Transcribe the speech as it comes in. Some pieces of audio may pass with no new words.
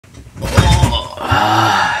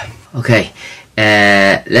Okay,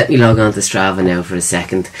 let me log on to Strava now for a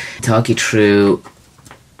second. Talk you through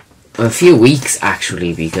a few weeks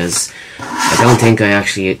actually, because I don't think I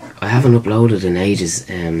haven't uploaded in ages.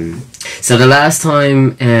 So the last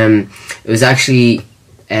time it was actually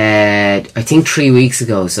I think 3 weeks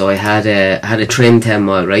ago. So I had a trim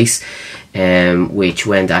 10-mile race, which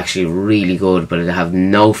went actually really good, but I have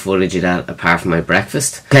no footage of that apart from my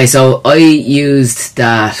breakfast. Okay, so I used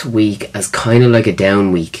that week as kind of like a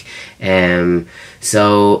down week.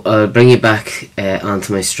 So I'll bring you back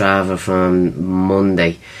onto my Strava from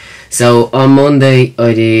Monday. So on Monday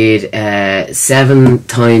I did 7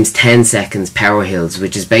 times 10 seconds power hills,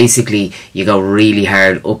 which is basically you go really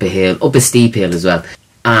hard up a hill, up a steep hill as well,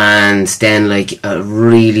 and then like a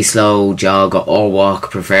really slow jog or walk,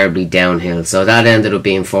 preferably downhill. So that ended up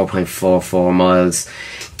being 4.44 miles.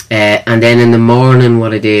 And then in the morning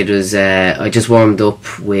what I did was I just warmed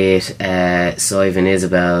up with Sive and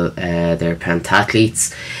Isabel, they're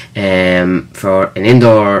pentathletes, for an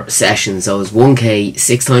indoor session. So it was 1k,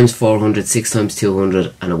 6 times 400, 6 times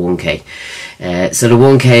 200 and a 1k. So the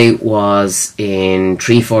 1k was in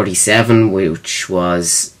 3:47, which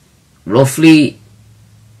was roughly,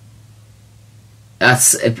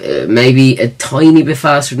 that's maybe a tiny bit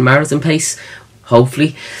faster than marathon pace,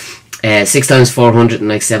 hopefully. 6 times 400 and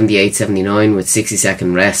like 78, 79 with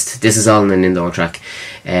 60-second rest. This is all on an indoor track.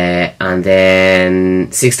 And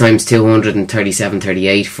then 6 times 200 and 37,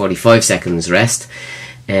 38, 45 seconds rest.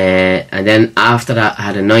 And then after that I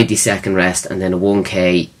had a 90-second rest, and then a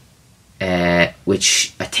 1k,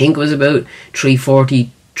 which I think was about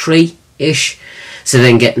 3:43-ish. So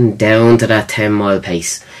then getting down to that 10-mile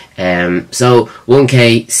pace. So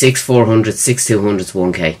 1k, 6 400, 6 200s,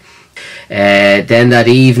 1k. Then that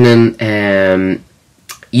evening,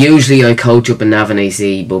 usually I coach up in Navan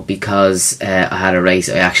AC, but because I had a race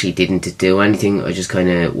I actually didn't do anything. I just kind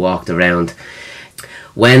of walked around.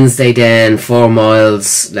 Wednesday then 4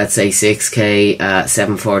 miles, let's say 6k at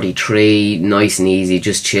 7:43, nice and easy,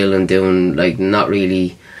 just chilling, doing like not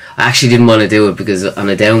really. I actually didn't want to do it because on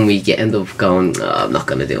a down week you end up going, oh, I'm not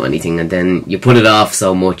going to do anything, and then you put it off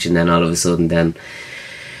so much, and then all of a sudden then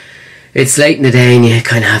it's late in the day and you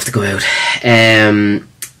kind of have to go out.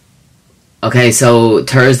 Okay, so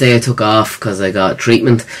Thursday I took off because I got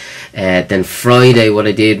treatment. Then Friday what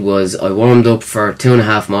I did was I warmed up for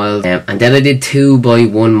 2.5 miles, and then I did 2 by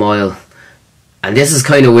 1 mile. And this is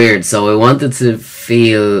kind of weird, so I wanted to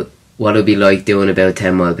feel what it would be like doing about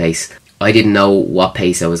 10-mile pace. I didn't know what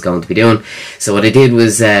pace I was going to be doing, so what I did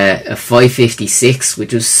was a 5:56,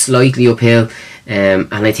 which was slightly uphill. And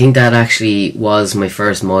I think that actually was my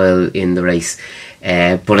first mile in the race,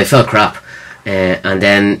 but I felt crap, and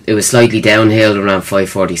then it was slightly downhill around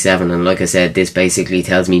 5:47, and like I said, this basically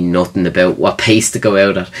tells me nothing about what pace to go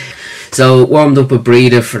out at. So warmed up a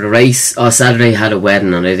breather for the race. Saturday I had a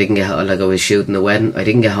wedding, and I didn't get, like I was shooting the wedding, I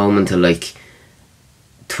didn't get home until like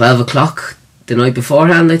 12 o'clock the night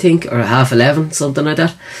beforehand, I think, or 11:30, something like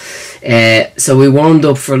that. So we warmed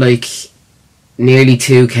up for like nearly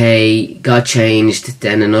 2k, got changed,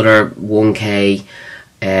 then another 1k,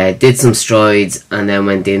 did some strides, and then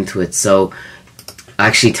went into it. So I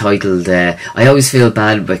actually titled, I always feel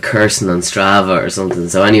bad by cursing on Strava or something,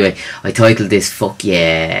 so anyway I titled this "Fuck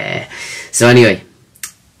Yeah." So anyway,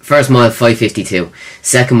 first mile 5:52,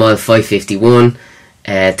 second mile 5:51,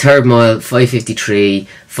 third mile 5:53,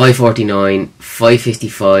 5:49,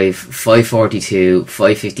 5:55, 5:42,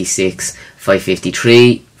 5:56,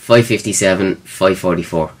 5:53, 5:57,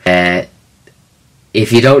 5:44.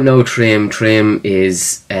 If you don't know trim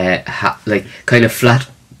is like kind of flat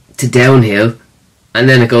to downhill, and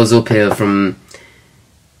then it goes uphill from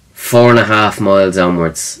 4.5 miles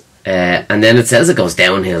onwards, and then it says it goes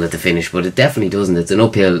downhill at the finish, but it definitely doesn't. It's an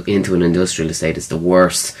uphill into an industrial estate. It's the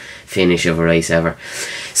worst finish of a race ever.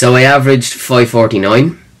 So I averaged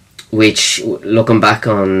 5:49, which, looking back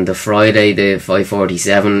on the Friday, the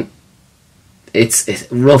 5:47, it's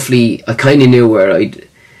roughly, I kind of knew where I'd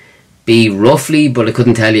be roughly, but I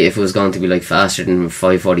couldn't tell you if it was going to be like faster than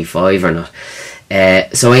 5:45 or not.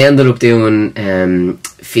 So I ended up doing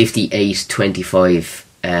 58:25.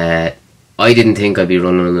 I didn't think I'd be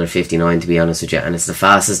running under 59, to be honest with you, and it's the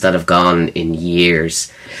fastest that I've gone in years.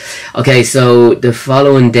 Okay, so the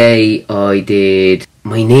following day I did,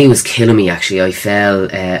 my knee was killing me actually. I fell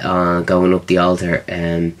going up the altar.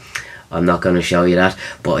 I'm not going to show you that,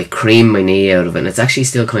 but I creamed my knee out of it, and it's actually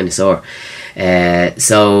still kind of sore.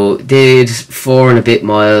 So did 4 and a bit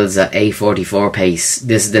miles at 8:44 pace.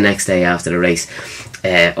 This is the next day after the race.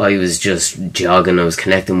 I was just jogging, I was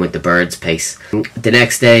connecting with the birds pace. The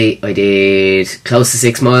next day I did close to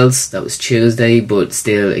 6 miles, that was Tuesday, but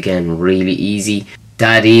still again really easy.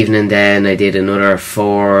 that evening then I did another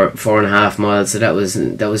 4.5 miles, so that was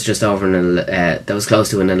just over that was close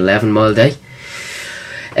to an 11-mile day.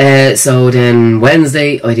 So then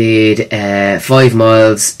Wednesday I did 5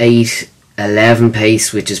 miles, 8:11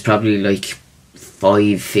 pace, which is probably like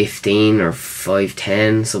 5:15 or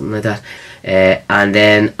 5:10, something like that. And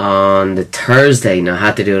then on the Thursday, now I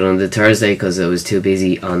had to do it on the Thursday because I was too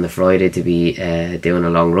busy on the Friday to be doing a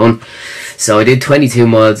long run. So I did 22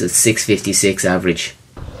 miles at 6:56 average.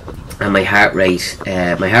 And my heart rate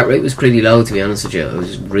was pretty low, to be honest with you. I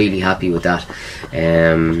was really happy with that.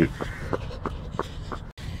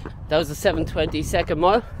 That was a 7:20 second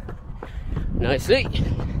mile. Nicely.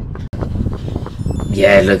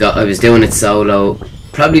 Yeah, look, I was doing it solo.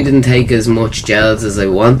 Probably didn't take as much gels as I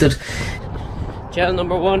wanted. Gel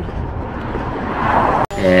number 1.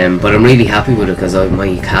 But I'm really happy with it because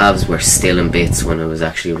my calves were still in bits when I was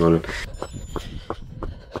actually running.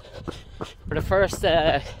 For the first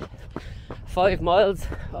 5 miles,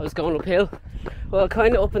 I was going uphill. Well,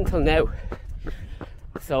 kind of up until now.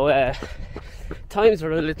 So times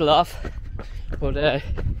were a little off, but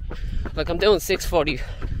like I'm doing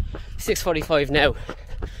 6:45 now,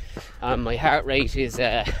 and my heart rate is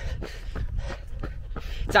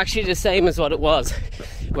it's actually the same as what it was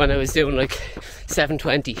when I was doing like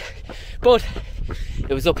 7:20, but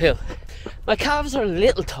it was uphill. My calves are a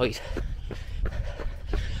little tight,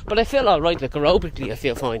 but I feel alright. Like aerobically I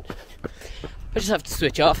feel fine. I just have to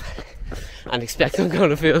switch off and expect I'm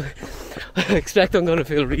gonna feel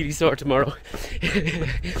really sore tomorrow.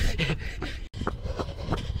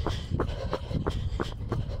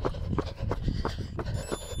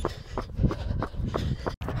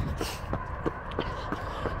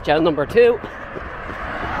 Gel number 2.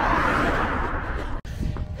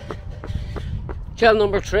 Gel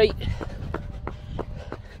number 3.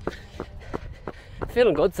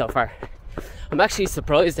 Feeling good so far. I'm actually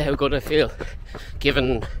surprised at how good I feel,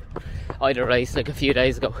 given I did a race like a few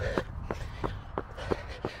days ago.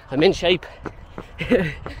 I'm in shape.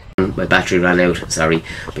 My battery ran out, sorry,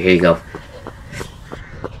 but here you go.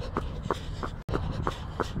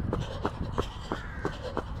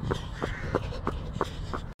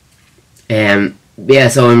 Yeah,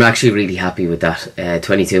 so I'm actually really happy with that.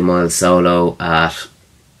 22 miles solo at,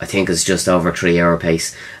 I think it's just over 3-hour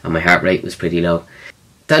pace, and my heart rate was pretty low.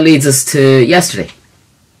 That leads us to yesterday.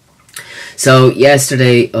 So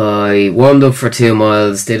yesterday I warmed up for 2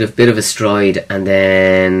 miles, did a bit of a stride, and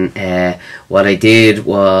then what I did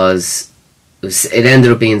was it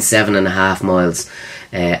ended up being 7.5 miles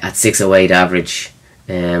at 6:08 average.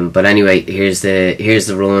 But anyway, here's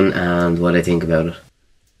the run and what I think about it.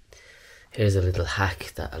 Here's a little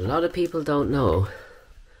hack that a lot of people don't know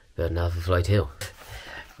about an Alpha Fly 2.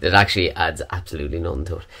 It actually adds absolutely nothing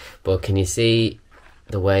to it. But can you see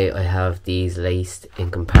the way I have these laced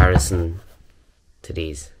in comparison to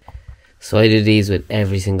these? So I do these with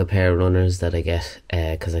every single pair of runners that I get,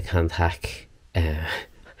 because I can't hack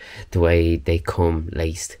the way they come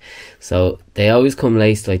laced. So they always come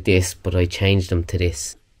laced like this, but I changed them to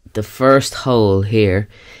this. The first hole here,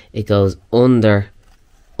 it goes under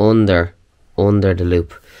the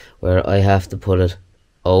loop, where I have to put it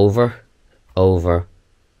over.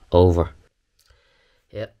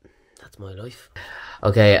 Yep, that's my life.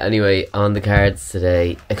 Okay, anyway, on the cards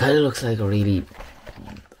today, it kind of looks like a really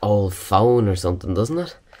old phone or something, doesn't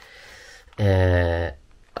it?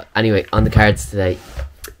 Anyway, on the cards today,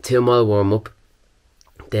 2 mile warm up,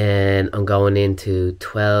 then I'm going into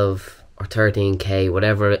 12 or 13k,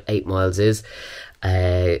 whatever 8 miles is.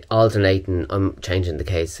 Alternating, I'm changing the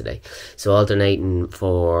case today, so alternating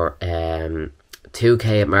for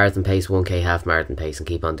 2k at marathon pace, 1k half marathon pace, and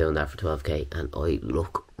keep on doing that for 12k, and I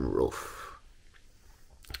look rough.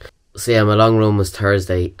 So yeah, my long run was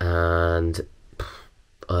Thursday, and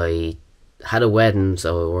I had a wedding,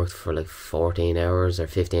 so I worked for like 14 hours or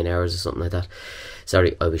 15 hours or something like that.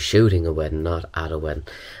 Sorry, I was shooting a wedding, not at a wedding.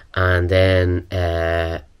 And then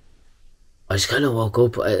I just kind of woke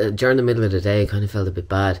up during the middle of the day. I kind of felt a bit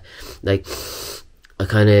bad, like I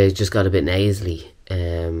kind of just got a bit nasally,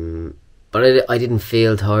 but I didn't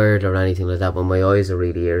feel tired or anything like that, but my eyes are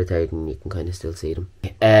really irritating. You can kind of still see them.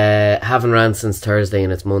 Haven't ran since Thursday,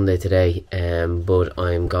 and it's Monday today, but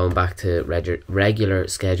I'm going back to regular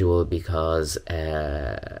schedule because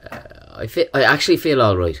I actually feel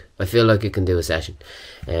alright. I feel like I can do a session,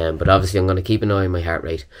 but obviously I'm going to keep an eye on my heart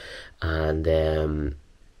rate and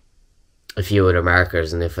a few other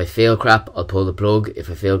markers, and if I feel crap, I'll pull the plug. If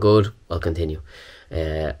I feel good, I'll continue.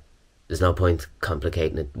 There's no point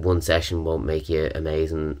complicating it. One session won't make you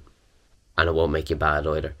amazing, and it won't make you bad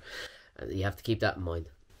either. You have to keep that in mind.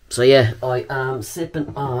 So yeah, I am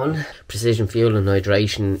sipping on Precision Fuel and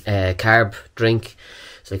Hydration carb drink.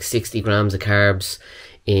 It's like 60 grams of carbs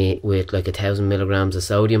with like 1,000 milligrams of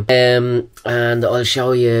sodium. And I'll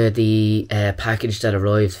show you the package that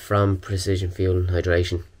arrived from Precision Fuel and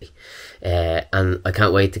Hydration. And I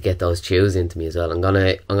can't wait to get those chews into me as well. I'm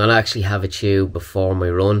gonna actually have a chew before my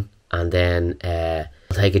run, and then I'll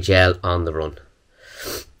take a gel on the run.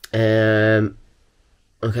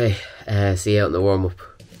 Okay, see you out in the warm up.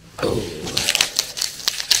 Oh.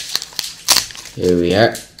 Here we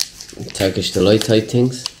are, Turkish Delight type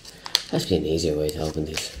things. That's be an easier way to open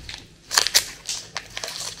these.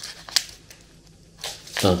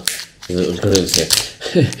 Oh, there's little grooves here.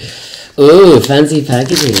 Oh, fancy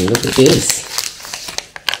packaging, look at this.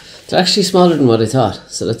 They're actually smaller than what I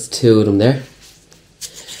thought, so that's 2 of them there.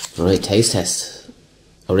 Alright, taste test.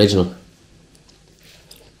 Original.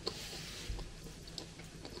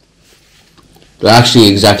 They're actually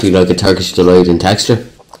exactly like a Turkish Delight in texture.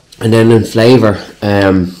 And then in flavour,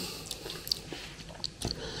 they're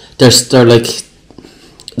like,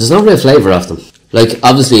 there's no real flavour of them. Like,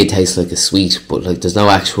 obviously it tastes like a sweet, but like there's no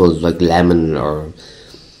actual like lemon or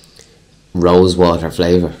rose water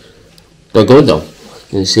flavour. They're good though.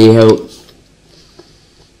 You see how,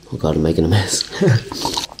 oh god, I'm making a mess.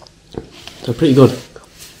 They're pretty good.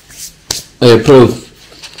 I approve.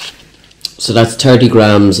 So that's 30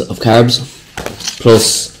 grams of carbs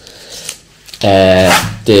plus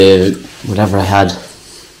the whatever I had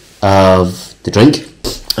of the drink,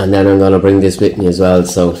 and then I'm gonna bring this with me as well.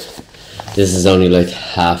 So this is only like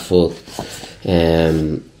half full.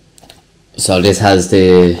 So this has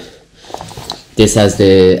the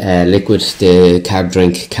liquid, the carb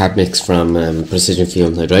drink, carb mix from Precision Fuel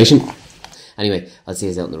and Hydration. Anyway, I'll see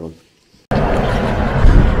you out on the run.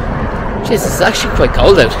 Jeez, it's actually quite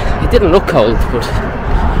cold out. It didn't look cold, but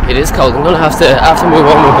it is cold. I'm gonna have to, after my warm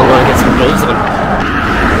up, I'm gonna get some gloves on.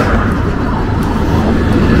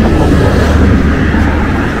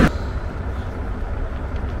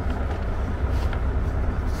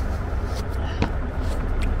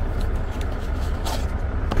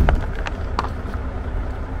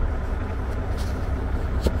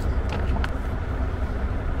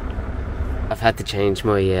 I've had to change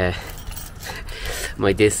my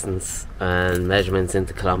my distance and measurements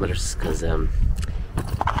into kilometers because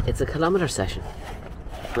it's a kilometer session.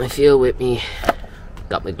 My fuel with me,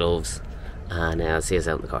 got my gloves, and I'll see us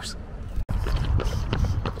out in the course.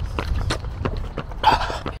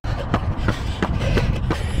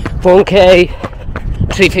 $1K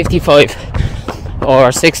 355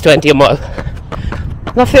 or 620 a mile.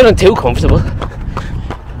 Not feeling too comfortable.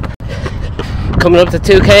 Coming up to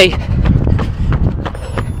 2K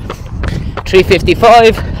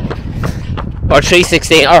 355 or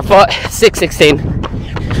 316 or 616,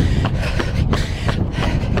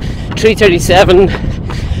 337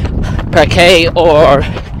 per K or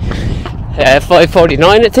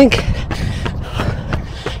 549 I think.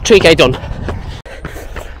 3K done.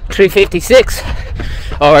 356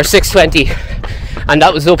 or 620, and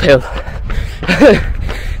that was uphill.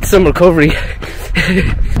 Some recovery.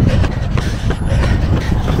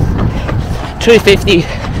 350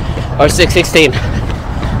 or 616.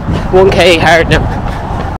 1K hard now.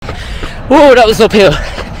 Whoa, that was uphill.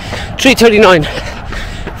 339.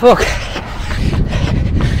 Fuck.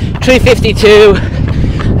 352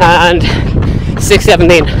 and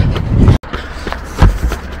 617.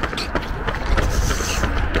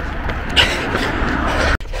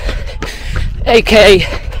 AK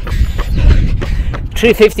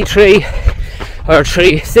 353 or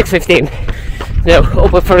 615. Now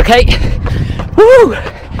up for a K. Woo!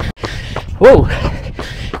 Whoa!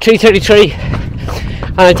 333,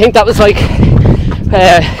 and I think that was like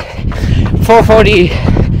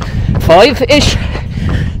 445-ish.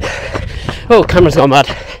 Oh, camera's gone mad.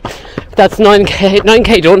 That's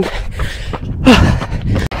 9k done.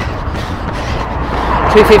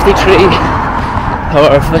 353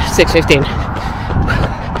 or 615.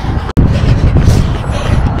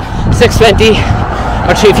 620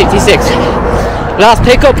 or 356. Last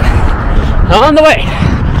pickup on the way.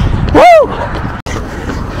 Woo!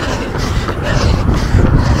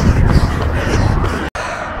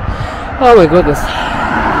 Oh my goodness.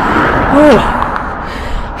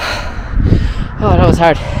 Oh, that was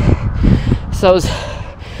hard. So it was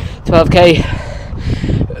 12k.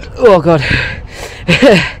 Oh god.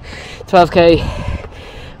 12k,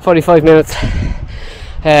 45 minutes.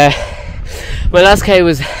 My last k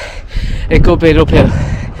was a good bit uphill,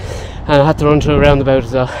 and I had to run through a roundabout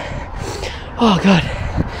as well. Oh god.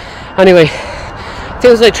 Anyway, I think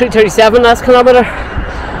it was like 337 last kilometre.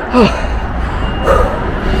 Oh.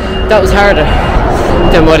 That was harder.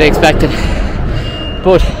 than what I expected,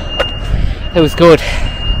 but it was good.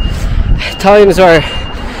 Times are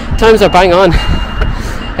bang on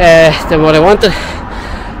than what I wanted,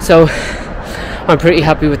 so I'm pretty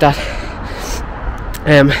happy with that.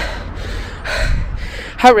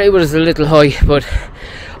 Heart rate was a little high, but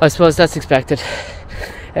I suppose that's expected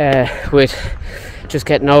with just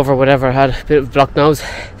getting over whatever I had, a bit of a blocked nose.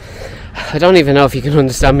 I don't even know if you can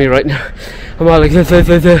understand me right now. I'm all like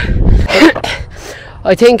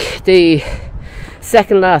I think the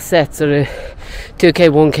second last set, so the 2k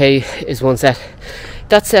 1k is one set,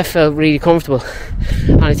 that set felt really comfortable,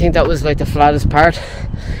 and I think that was like the flattest part,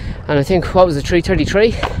 and I think, what was it,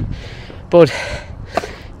 333, but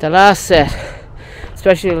the last set,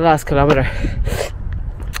 especially the last kilometre,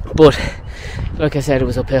 but like I said, it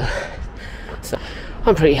was uphill, so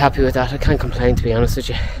I'm pretty happy with that. I can't complain, to be honest with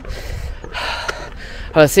you.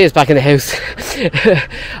 I'll see us back in the house. I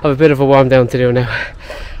have a bit of a warm down to do now.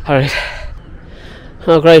 Alright.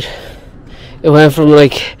 Oh great. It went from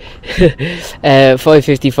like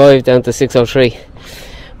 5:55 down to 6:03.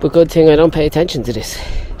 But good thing I don't pay attention to this.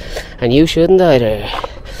 And you shouldn't either.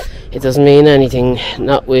 It doesn't mean anything,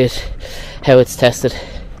 not with how it's tested.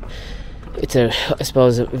 It's I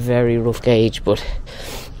suppose, a very rough gauge, but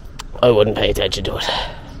I wouldn't pay attention to it.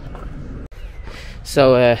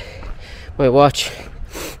 So my watch,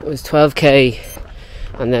 it was 12k,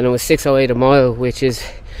 and then it was 6:08 a mile, which is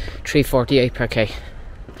 3:48 per k.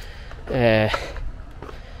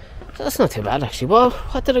 That's not too bad actually. Well,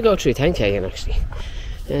 what did I go through 10k in actually?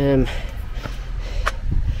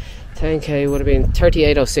 10k would have been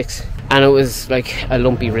 38:06, and it was like a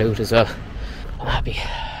lumpy route as well. I'm happy.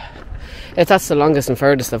 That's the longest and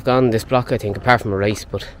furthest I've gone this block, I think, apart from a race,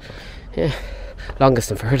 but yeah, longest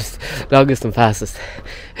and furthest, longest and fastest.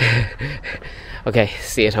 Okay,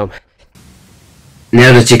 see you at home.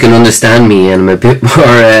 Now that you can understand me and I'm a bit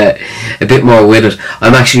more with it,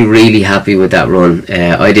 I'm actually really happy with that run.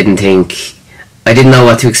 I didn't know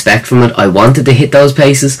what to expect from it. I wanted to hit those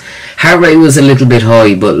paces. Heart rate was a little bit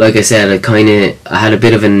high, but like I said, I had a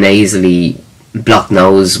bit of a nasally blocked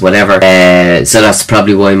nose, whatever. So that's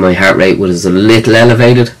probably why my heart rate was a little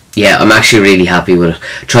elevated. Yeah, I'm actually really happy with it.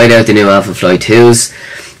 Tried out the new Alpha Fly 2s.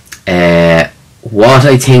 What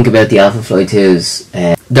I think about the Alpha Fly 2s,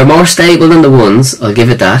 they're more stable than the ones, I'll give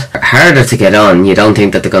it that. Harder to get on, you don't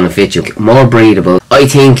think that they're going to fit you. More breathable. I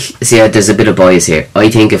think, see, there's a bit of bias here. I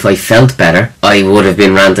think if I felt better, I would have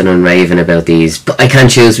been ranting and raving about these. But I can't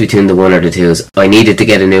choose between the one or the 2s. I needed to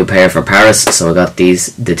get a new pair for Paris, so I got the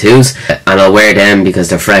 2s. And I'll wear them because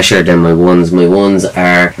they're fresher than my ones.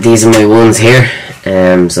 These are my ones here.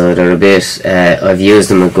 So they're a bit, I've used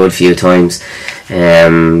them a good few times.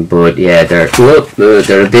 But yeah, they're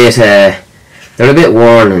a bit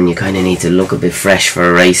worn, and you kind of need to look a bit fresh for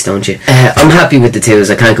a race, don't you? I'm happy with the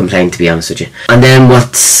 2s. I can't complain, to be honest with you. And then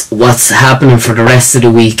what's happening for the rest of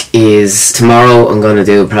the week is tomorrow I'm going to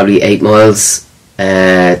do probably 8 miles.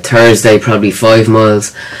 Thursday probably 5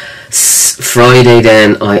 miles. Friday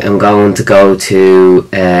then I am going to go to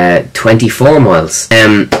 24 miles.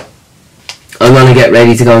 I'm going to get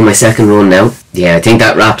ready to go on my second run now. Yeah, I think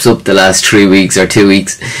that wraps up the last 3 weeks or 2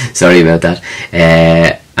 weeks. Sorry about that.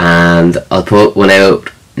 And I'll put one out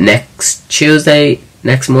next Tuesday,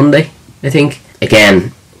 next Monday, I think.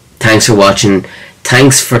 Again, thanks for watching.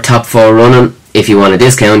 Thanks for Top 4 Running. If you want a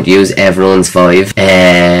discount, use EVRUNS5,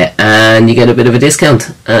 and you get a bit of a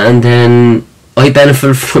discount, and then I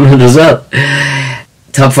benefit from it as well.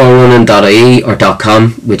 Top4running.ie or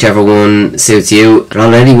 .com, whichever one suits you. They're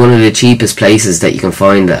already one of the cheapest places that you can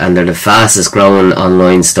find, and they're the fastest growing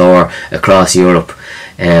online store across Europe.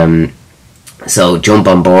 So jump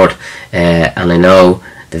on board, and I know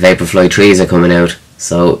the Vaporfly 3s are coming out,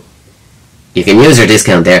 so you can use your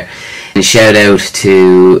discount there. And shout out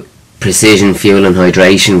to Precision Fuel and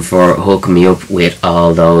Hydration for hooking me up with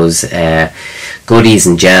all those goodies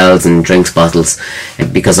and gels and drinks bottles,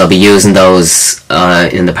 because I'll be using those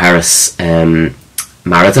in the Paris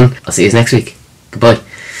marathon. I'll see you next week. Goodbye.